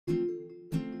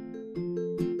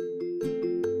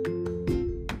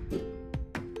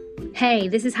Hey,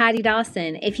 this is Heidi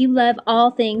Dawson. If you love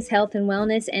all things health and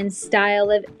wellness and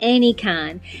style of any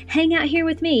kind, hang out here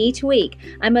with me each week.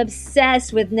 I'm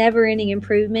obsessed with never-ending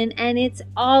improvement, and it's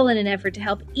all in an effort to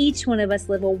help each one of us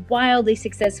live a wildly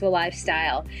successful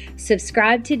lifestyle.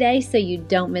 Subscribe today so you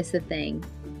don't miss a thing.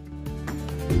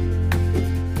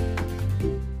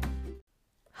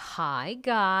 Hi,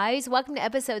 guys. Welcome to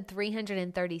episode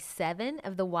 337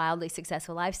 of the Wildly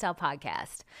Successful Lifestyle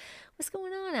Podcast. What's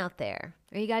going on out there?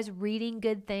 Are you guys reading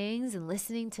good things and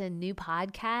listening to a new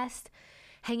podcast?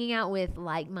 Hanging out with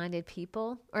like-minded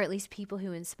people, or at least people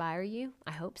who inspire you?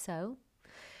 I hope so.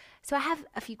 So I have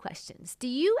a few questions. Do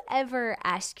you ever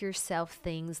ask yourself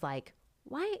things like,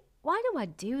 why do I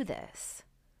do this?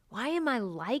 Why am I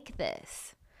like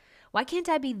this? Why can't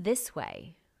I be this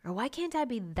way? Or why can't I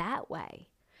be that way?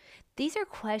 These are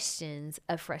questions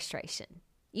of frustration.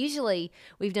 Usually,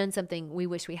 we've done something we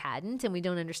wish we hadn't and we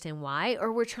don't understand why,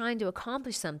 or we're trying to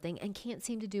accomplish something and can't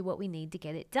seem to do what we need to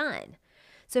get it done.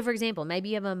 So, for example, maybe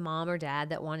you have a mom or dad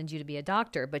that wanted you to be a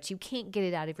doctor, but you can't get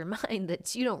it out of your mind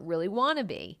that you don't really want to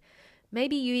be.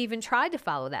 Maybe you even tried to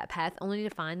follow that path only to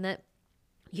find that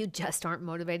you just aren't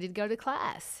motivated to go to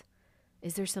class.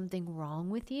 Is there something wrong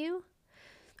with you?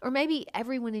 Or maybe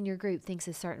everyone in your group thinks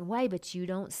a certain way, but you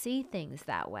don't see things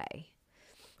that way.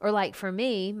 Or like for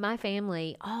me, my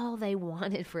family, all they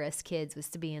wanted for us kids was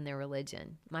to be in their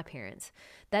religion, my parents.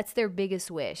 That's their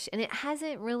biggest wish. And it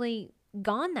hasn't really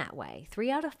gone that way. 3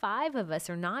 out of 5 of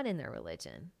us are not in their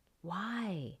religion.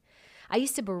 Why? I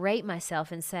used to berate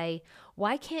myself and say,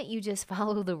 why can't you just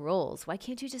follow the rules? Why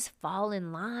can't you just fall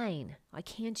in line? Why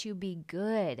can't you be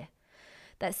good?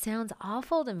 That sounds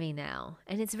awful to me now.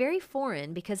 And it's very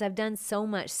foreign because I've done so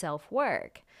much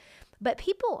self-work. But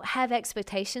people have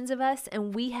expectations of us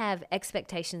and we have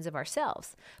expectations of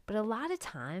ourselves. But a lot of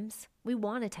times we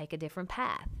want to take a different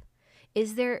path.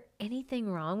 Is there anything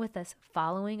wrong with us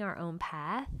following our own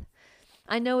path?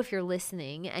 I know if you're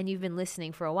listening and you've been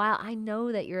listening for a while, I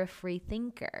know that you're a free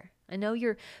thinker. I know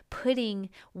you're putting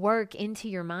work into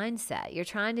your mindset. You're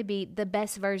trying to be the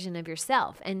best version of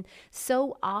yourself. And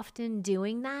so often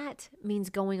doing that means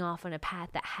going off on a path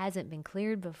that hasn't been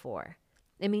cleared before.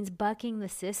 It means bucking the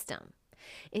system.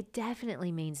 It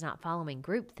definitely means not following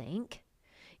groupthink.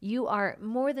 You are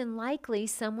more than likely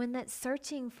someone that's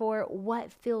searching for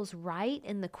what feels right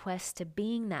in the quest to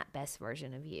being that best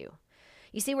version of you.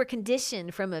 You see, we're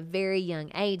conditioned from a very young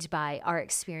age by our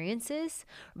experiences,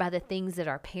 by the things that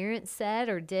our parents said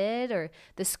or did, or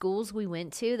the schools we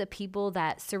went to, the people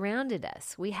that surrounded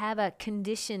us. We have a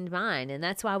conditioned mind, and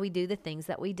that's why we do the things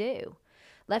that we do.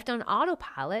 Left on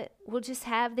autopilot, we'll just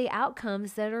have the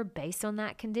outcomes that are based on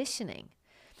that conditioning.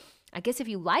 I guess if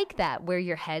you like that, where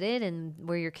you're headed and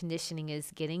where your conditioning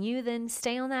is getting you, then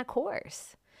stay on that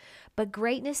course. But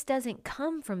greatness doesn't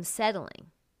come from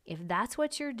settling. If that's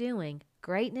what you're doing,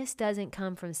 greatness doesn't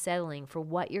come from settling for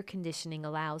what your conditioning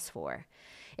allows for.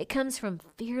 It comes from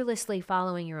fearlessly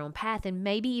following your own path and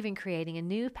maybe even creating a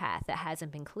new path that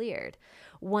hasn't been cleared,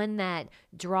 one that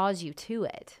draws you to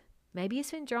it. Maybe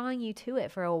it's been drawing you to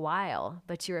it for a while,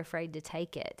 but you're afraid to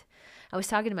take it. I was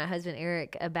talking to my husband,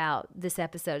 Eric, about this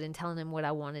episode and telling him what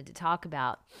I wanted to talk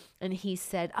about. And he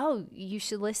said, oh, you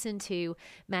should listen to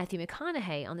Matthew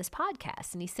McConaughey on this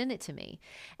podcast. And he sent it to me.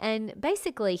 And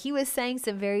basically, he was saying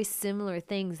some very similar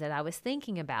things that I was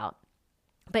thinking about.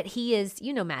 But he is,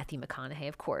 you know, Matthew McConaughey,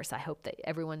 of course. I hope that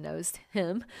everyone knows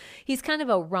him. He's kind of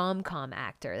a rom-com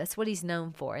actor. That's what he's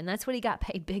known for. And that's what he got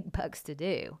paid big bucks to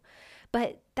do.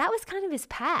 But that was kind of his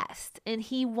past, and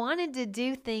he wanted to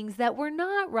do things that were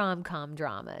not rom-com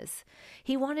dramas.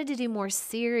 He wanted to do more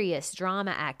serious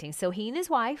drama acting. So he and his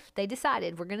wife, they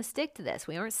decided, we're going to stick to this.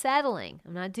 We aren't settling.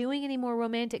 I'm not doing any more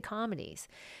romantic comedies.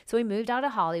 So he moved out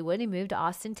of Hollywood. He moved to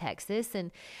Austin, Texas.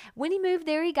 And when he moved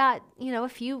there, he got, a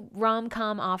few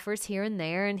rom-com offers here and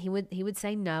there, and he would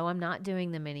say, no, I'm not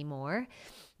doing them anymore.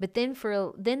 But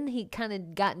then he kind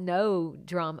of got no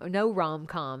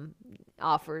rom-com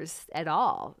offers at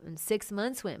all. And 6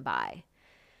 months went by.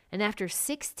 And after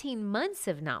 16 months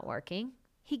of not working,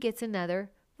 he gets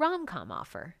another rom-com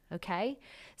offer. Okay.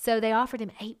 So they offered him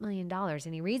 $8 million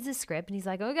and he reads the script and he's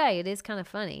like, okay, it is kind of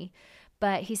funny.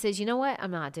 But he says, you know what?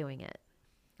 I'm not doing it.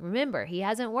 Remember, he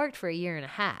hasn't worked for 1.5 years.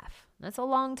 That's a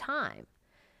long time.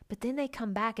 But then they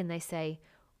come back and they say,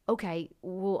 okay,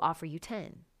 we'll offer you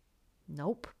 10.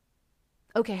 Nope.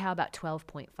 Okay. How about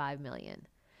 12.5 million?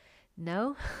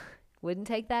 No. Wouldn't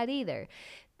take that either.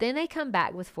 Then they come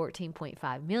back with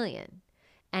 14.5 million.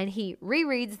 And he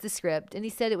rereads the script and he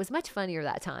said it was much funnier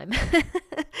that time.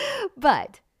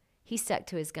 But he stuck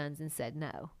to his guns and said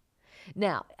no.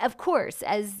 Now, of course,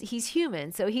 as he's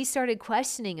human, so he started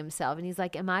questioning himself, and he's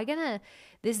like,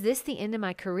 is this the end of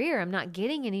my career? I'm not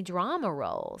getting any drama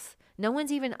roles. No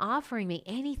one's even offering me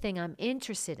anything I'm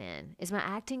interested in. Is my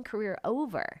acting career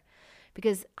over?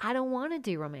 Because I don't want to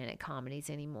do romantic comedies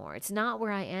anymore. It's not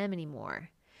where I am anymore.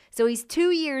 So he's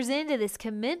 2 years into this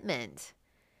commitment,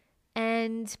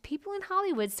 and people in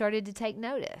Hollywood started to take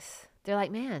notice. They're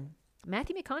like, man,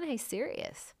 Matthew McConaughey's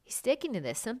serious. He's sticking to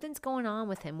this. Something's going on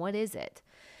with him. What is it?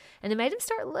 And it made him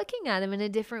start looking at him in a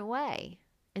different way.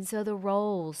 And so the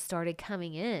roles started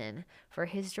coming in for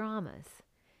his dramas.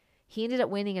 He ended up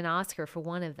winning an Oscar for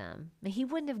one of them. And he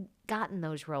wouldn't have gotten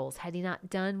those roles had he not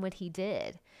done what he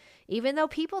did. Even though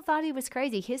people thought he was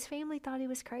crazy, his family thought he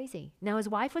was crazy. Now, his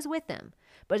wife was with him,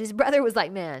 but his brother was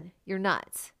like, man, you're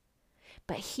nuts.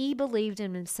 But he believed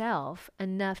in himself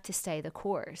enough to stay the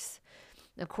course.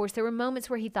 Of course, there were moments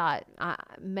where he thought,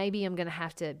 maybe I'm going to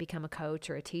have to become a coach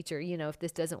or a teacher, if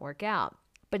this doesn't work out.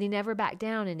 But he never backed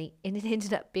down, and it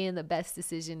ended up being the best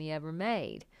decision he ever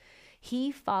made.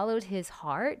 He followed his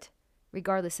heart,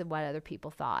 regardless of what other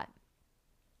people thought.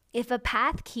 If a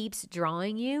path keeps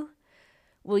drawing you,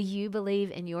 will you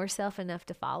believe in yourself enough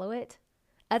to follow it?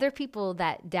 Other people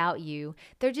that doubt you,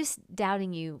 they're just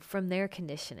doubting you from their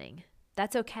conditioning.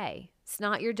 That's okay. It's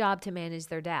not your job to manage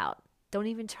their doubt. Don't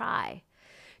even try.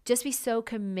 Just be so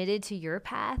committed to your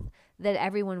path that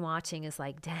everyone watching is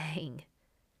like, dang,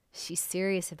 she's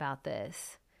serious about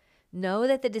this. Know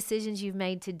that the decisions you've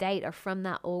made to date are from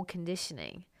that old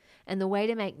conditioning. And the way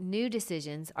to make new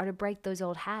decisions are to break those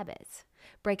old habits.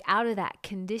 Break out of that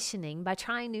conditioning by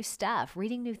trying new stuff,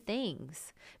 reading new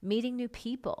things, meeting new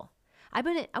people. I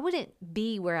wouldn't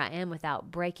be where I am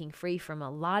without breaking free from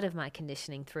a lot of my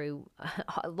conditioning through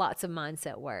lots of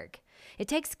mindset work. It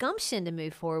takes gumption to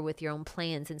move forward with your own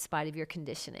plans in spite of your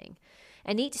conditioning.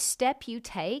 And each step you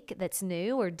take that's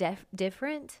new or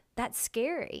different, that's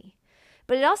scary.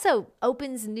 But it also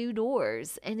opens new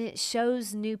doors and it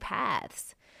shows new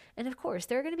paths. And of course,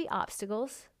 there are going to be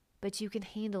obstacles, but you can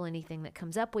handle anything that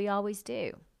comes up. We always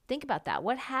do. Think about that.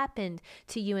 What happened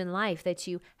to you in life that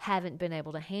you haven't been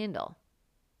able to handle?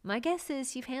 My guess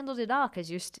is you've handled it all because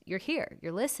you're here,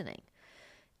 you're listening,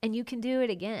 and you can do it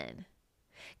again.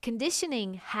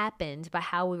 Conditioning happened by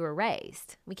how we were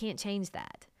raised. We can't change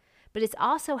that. But it's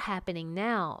also happening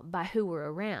now by who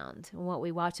we're around, and what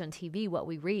we watch on TV, what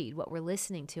we read, what we're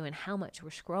listening to, and how much we're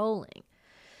scrolling.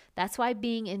 That's why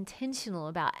being intentional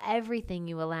about everything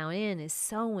you allow in is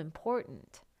so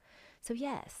important. So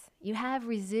yes, you have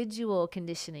residual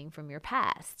conditioning from your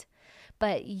past,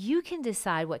 but you can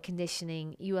decide what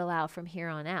conditioning you allow from here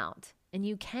on out, and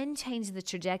you can change the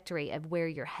trajectory of where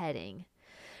you're heading.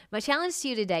 My challenge to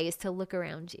you today is to look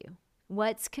around you.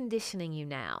 What's conditioning you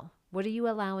now? What are you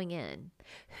allowing in?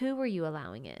 Who are you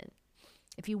allowing in?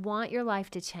 If you want your life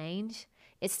to change,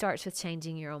 it starts with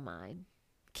changing your own mind.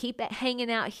 Keep it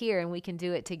hanging out here and we can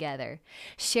do it together.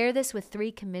 Share this with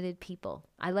 3 committed people.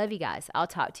 I love you guys. I'll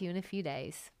talk to you in a few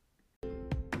days.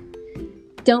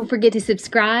 Don't forget to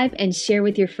subscribe and share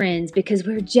with your friends because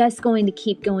we're just going to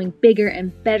keep going bigger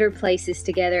and better places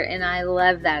together, and I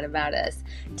love that about us.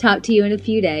 Talk to you in a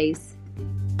few days.